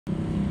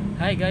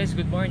Hi guys,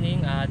 good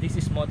morning. This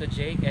is Moto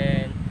Jake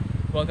and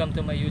welcome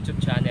to my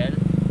YouTube channel.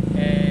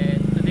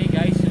 And today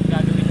guys, yung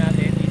gagawin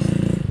natin is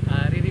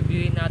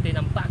re-reviewin natin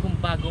ang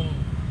bagong-bagong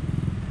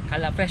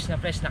fresh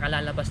na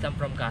kalalabas lang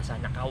from casa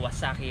na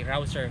Kawasaki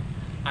Rouser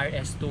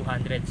RS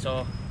 200.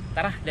 So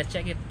tara, let's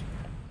check it.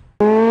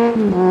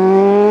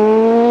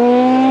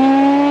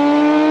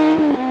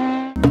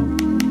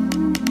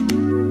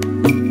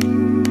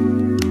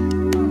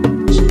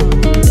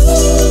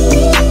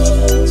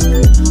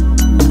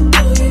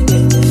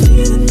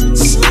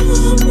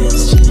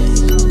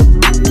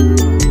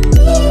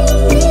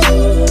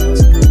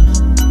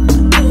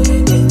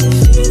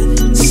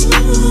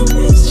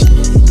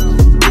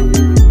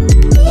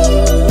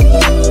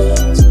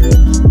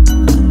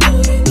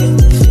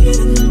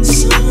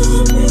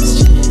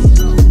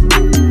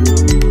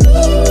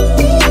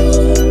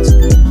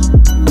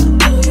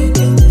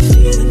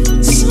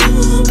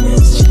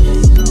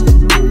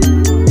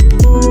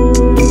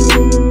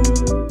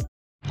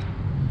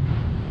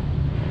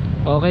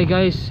 Okay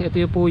guys, ito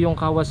po yung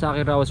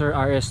Kawasaki Rouser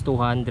RS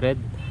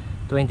 200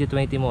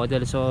 2020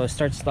 model. So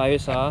starts tayo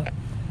sa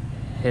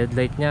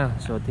headlight nya.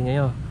 So tingnan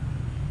nyo,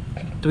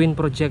 twin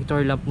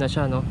projector lamp na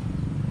siya, no?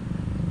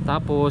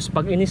 Tapos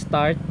pag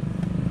in-start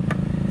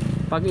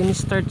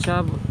siya,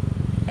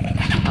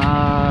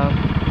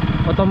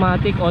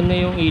 automatic on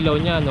na yung ilaw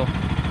nya, no?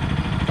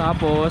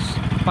 Tapos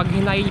pag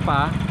hinay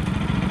pa,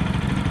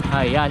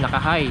 ayan,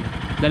 naka-high,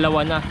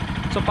 dalawa na.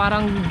 So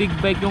parang big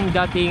bike yung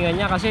datingan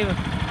nya, kasi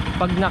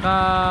pag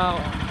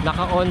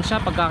naka-on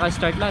siya,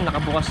 pagkaka-start lang,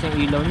 nakabukas yung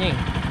ilaw niya eh.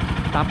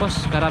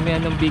 Tapos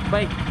karamihan ng big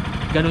bike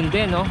ganun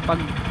din, no?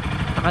 Pag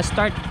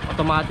naka-start,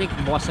 automatic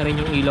bukas na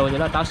rin yung ilaw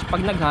nila. Tapos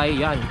pag nag-high,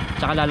 yan,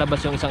 tsaka lalabas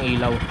yung isang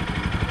ilaw.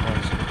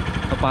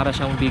 So para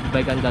siyang big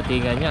bike ang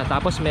datingan niya.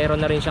 Tapos meron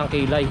na rin siyang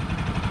kilay.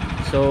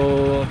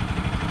 So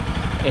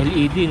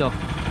LED, no?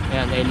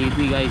 Ayan,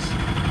 LED guys.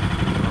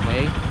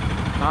 Okay.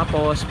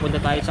 Tapos punta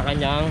tayo sa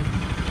kanyang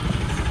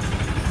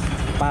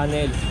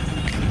panel.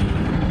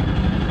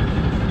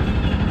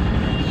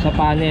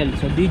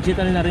 So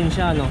digital na rin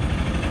siya, no?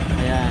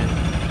 Ayan,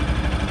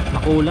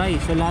 makulay.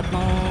 So lahat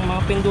ng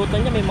mga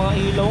pindutan niya may mga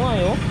ilaw nga,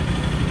 oh.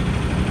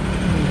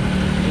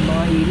 May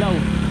mga ilaw.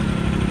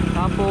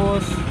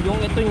 Tapos yung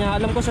ito niya,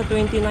 alam ko sa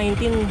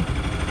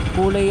 2019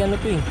 kulay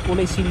ano to eh,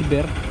 kulay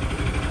silver.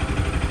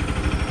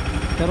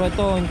 Pero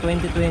ito in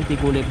 2020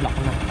 kulay black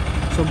na.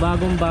 So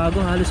bagong bago,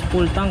 halos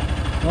full tank,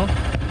 no?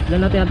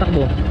 Ilan natin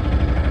tatakbo?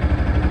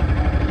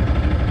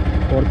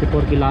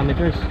 44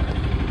 kilometers.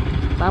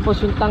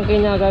 Tapos yung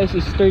tangke niya guys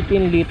is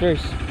 13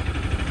 liters.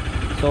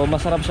 So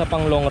masarap siya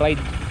pang long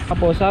ride.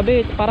 Tapos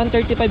sabi parang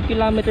 35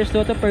 kilometers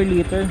daw to per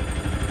liter.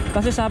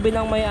 Kasi sabi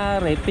ng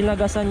may-ari,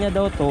 pinagasan niya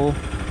daw to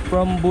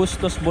from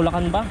Bustos,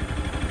 Bulacan ba?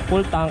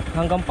 Full tank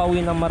hanggang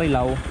pauwi ng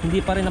Marilao.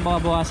 Hindi pa rin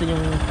nababawasan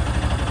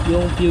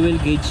yung fuel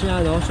gauge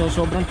niya, no? So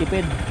sobrang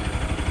tipid.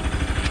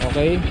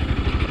 Okay.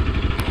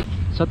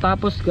 So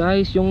tapos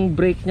guys, yung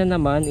brake niya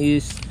naman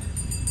is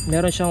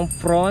meron siyang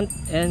front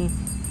and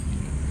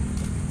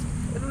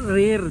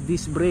rear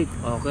disc brake.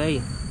 Okay.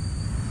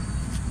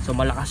 So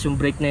malakas yung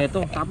brake na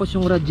ito. Tapos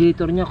yung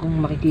radiator niya, kung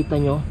makikita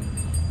nyo,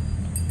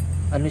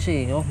 ano siya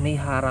eh, no? May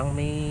harang,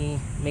 may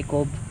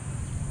cob,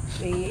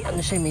 may ano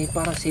siya, may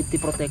parang safety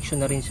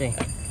protection na rin siya eh.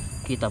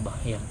 Kita ba?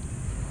 Yan.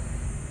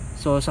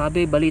 So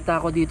sabi,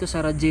 balita ko dito sa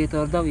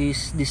radiator daw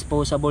is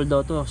disposable daw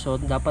to. So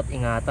dapat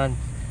ingatan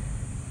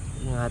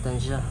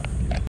siya.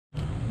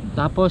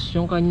 Tapos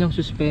yung kanyang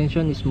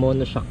suspension is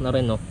monoshock na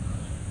rin, no?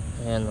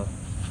 Ayan, no?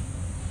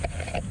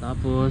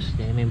 Tapos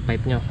may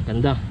pipe nya,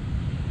 ganda.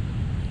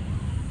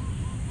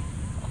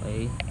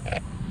 Okay.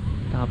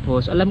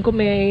 Tapos alam ko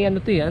may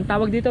ano to eh, ang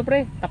tawag dito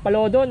pre,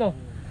 tapalodo, no?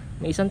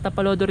 May isang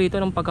tapalodo rito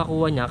ng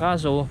pagkakuha nya,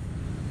 kaso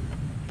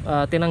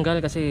tinanggal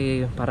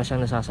kasi para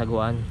siyang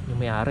nasasagwan yung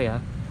may-ari, ha.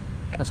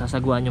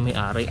 Nasasagwan yung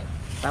may-ari.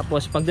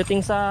 Tapos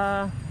pagdating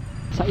sa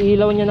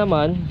ilaw nya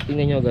naman,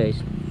 tingnan nyo guys,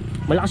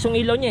 malakas yung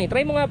ilaw nya eh.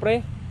 Try mo nga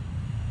pre.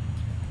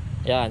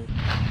 Yan.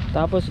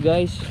 Tapos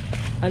guys,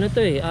 ano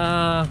to eh,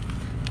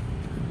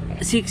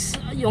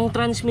 yung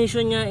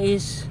transmission niya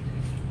is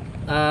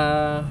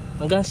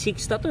hanggang 6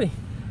 na to eh.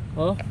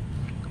 Oh.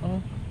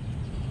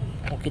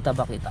 Kita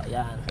ba kita?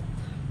 Yan.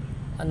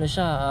 Ano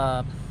siya,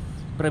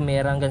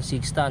 primera hanggang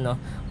 6 ta, no?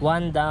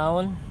 1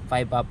 down,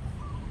 5 up.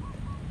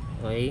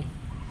 Okay.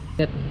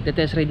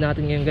 Test ride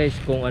natin ngayon guys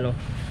kung ano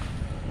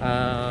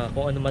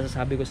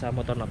masasabi ko sa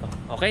motor na to.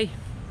 Okay.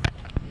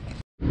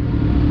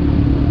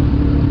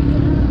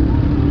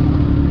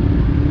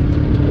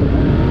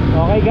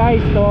 Okay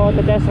guys, so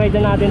test ride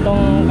na natin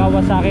tong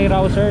Kawasaki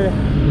Rouser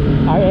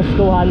RS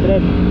 200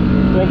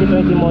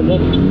 2020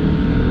 model.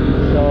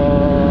 So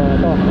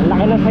ito, ang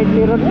laki ng side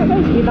mirror niya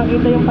guys, kitang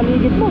kita yung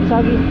paligid mo,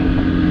 sagi.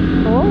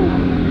 Oh.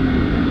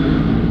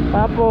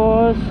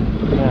 Tapos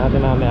tingnan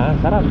natin mamaya,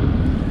 sarap.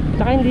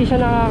 Tsaka hindi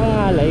siya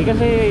nakakangalay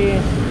kasi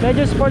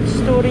medyo sports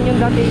touring yung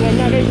datingan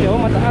niya guys, oh,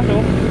 mataas,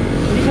 oh.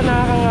 Hindi siya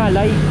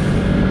nakakangalay.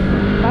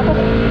 Tapos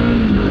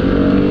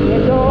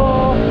medyo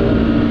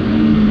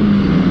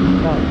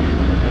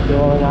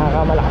So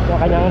malakas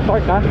yung kanyang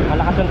torque ha.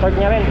 Malakas yung torque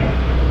niya rin.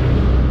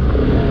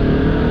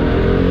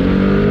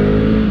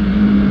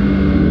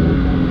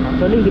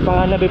 Actually hindi pa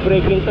nga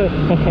nabibraking to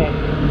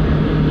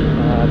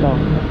ito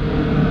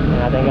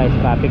natin guys,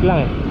 traffic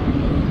lang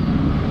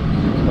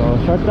so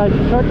short ride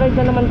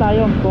na naman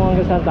tayo. Kung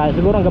hanggang saan tayo,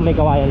 siguro hanggang may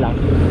kawayan lang.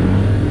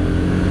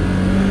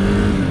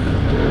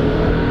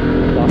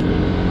 So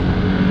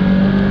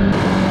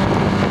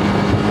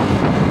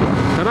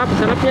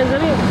sarap yan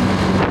dali.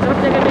 Sarap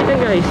niya gamitin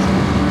guys.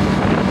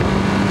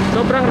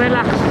 Sobrang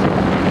relax,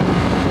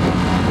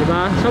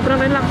 diba? Sobrang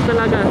relax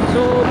talaga.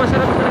 So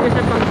masarap talaga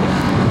siya pag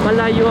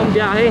malayo ang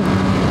biyahe.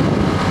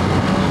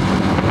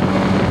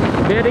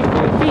 Very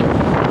comfy.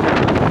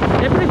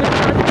 Siyempre gusto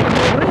natin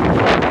mag-libre.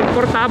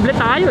 Komportable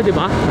tayo,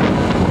 diba?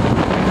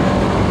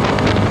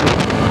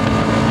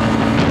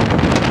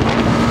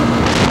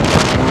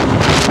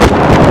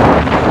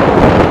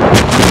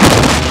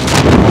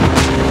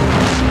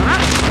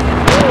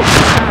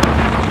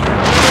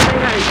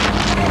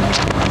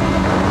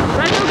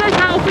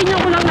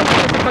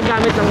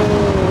 Paggamit ng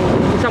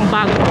isang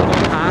bagong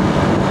motor ha.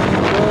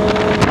 So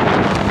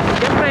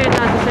siyempre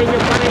nasa sa inyo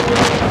pa rin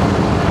yung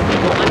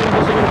kung anong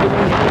gusto nyo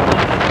bilhin.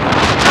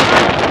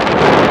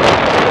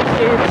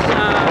 It's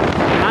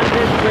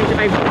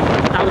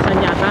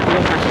 125,000 yata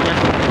yung cash niya,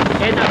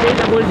 and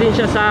available din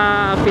siya sa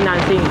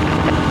financing.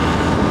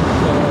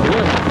 So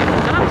yun,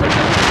 sarap,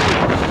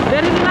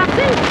 very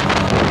relaxing.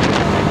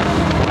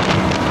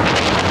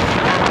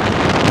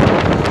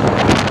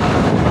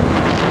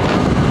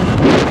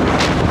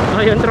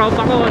 Yung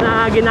tropa ko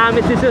na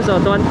ginamit si Sus,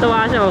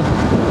 tuwan-tuwa siya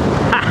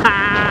baka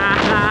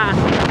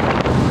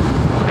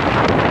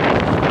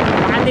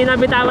hindi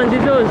nabitawan si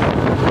Sus.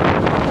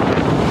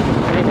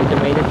 Okay, medyo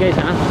mainit guys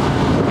ha.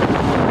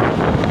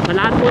 Sa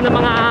lahat po ng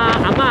mga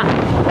ama,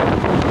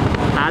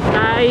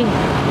 tatay,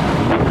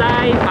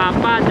 titay,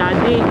 papa,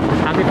 daddy,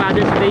 happy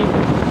Father's Day.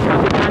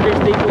 Happy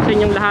Father's Day po sa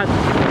inyong lahat.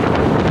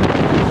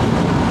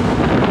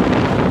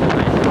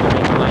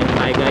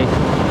 Bye guys.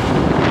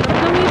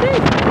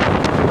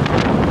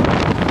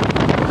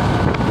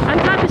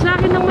 Sa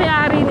akin ng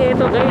may-ari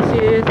nito guys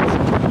is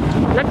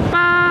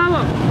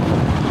nagpa-full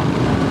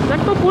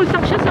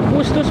tank siya sa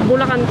Bustos,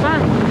 Bulacan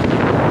pa.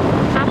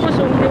 Tapos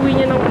umuwi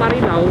niya ng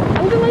Marilao,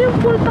 hanggang ngayon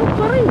full tank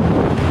pa rin.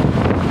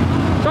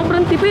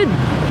 Sobrang tipid.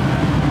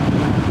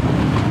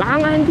 Baka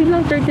nga hindi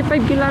lang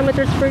 35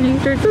 kilometers per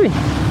liter to eh.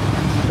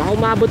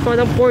 Baka umabot pa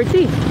ng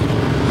 40.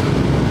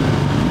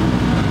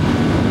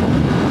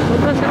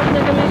 Sobrang sarap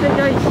niya gamitin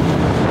guys.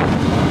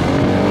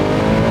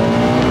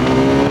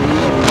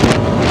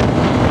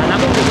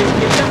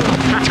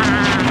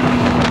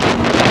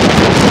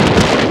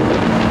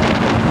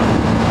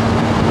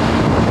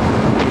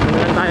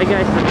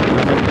 Guys,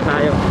 nagpunta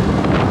tayo.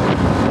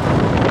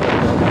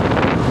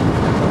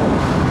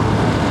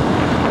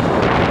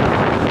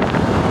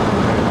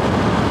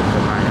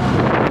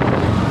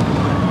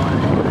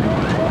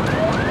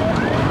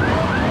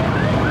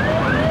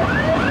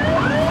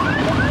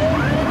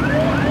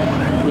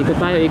 Ikot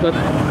tayo, ikot.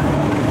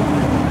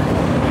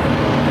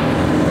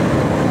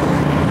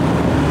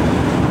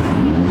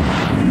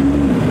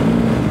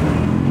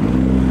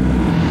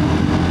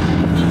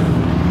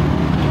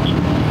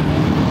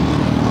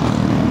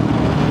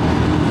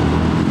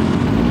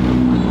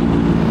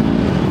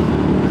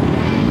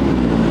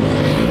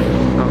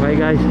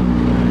 Guys,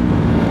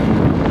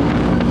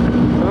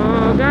 so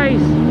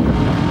guys,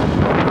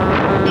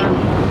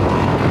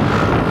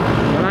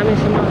 maraming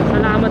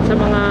salamat sa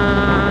mga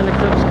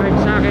nag-subscribe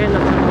sa akin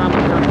at sa mga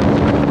pag-subscribe.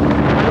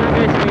 Sana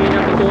guys, may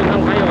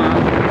natutunan kayo ha.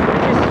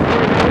 This is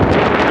for the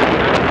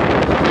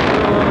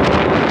so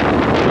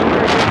don't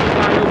forget to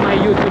follow my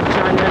YouTube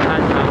channel at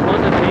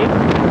Mototake.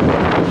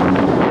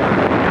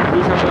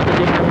 Hindi sa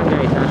Mototake lang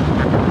guys ha.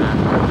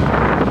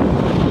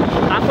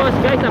 Tapos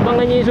guys,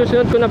 abangan nyo yung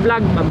susunod ko na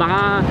vlog.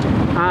 Baka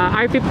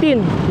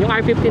R15, yung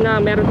R15 na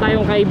meron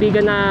tayong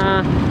kaibigan na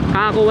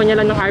kakakuha niya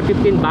lang ng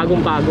R15 bagong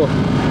bago.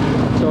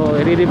 So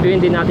i-reviewin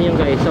din natin yung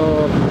guys.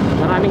 So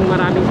maraming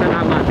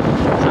salamat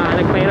sa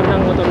nagpahiram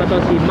ng motor na to,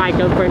 si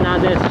Michael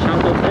Fernandez.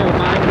 Shoutout sa'yo.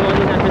 Maraming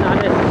Ronnie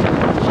Nacionales,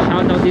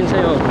 shoutout din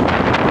sa'yo.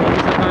 Thank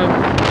you sa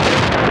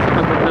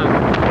pag-vlog.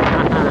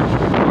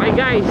 Okay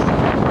guys,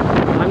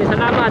 maraming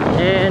salamat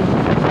and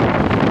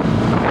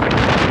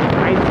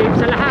ride safe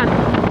sa lahat.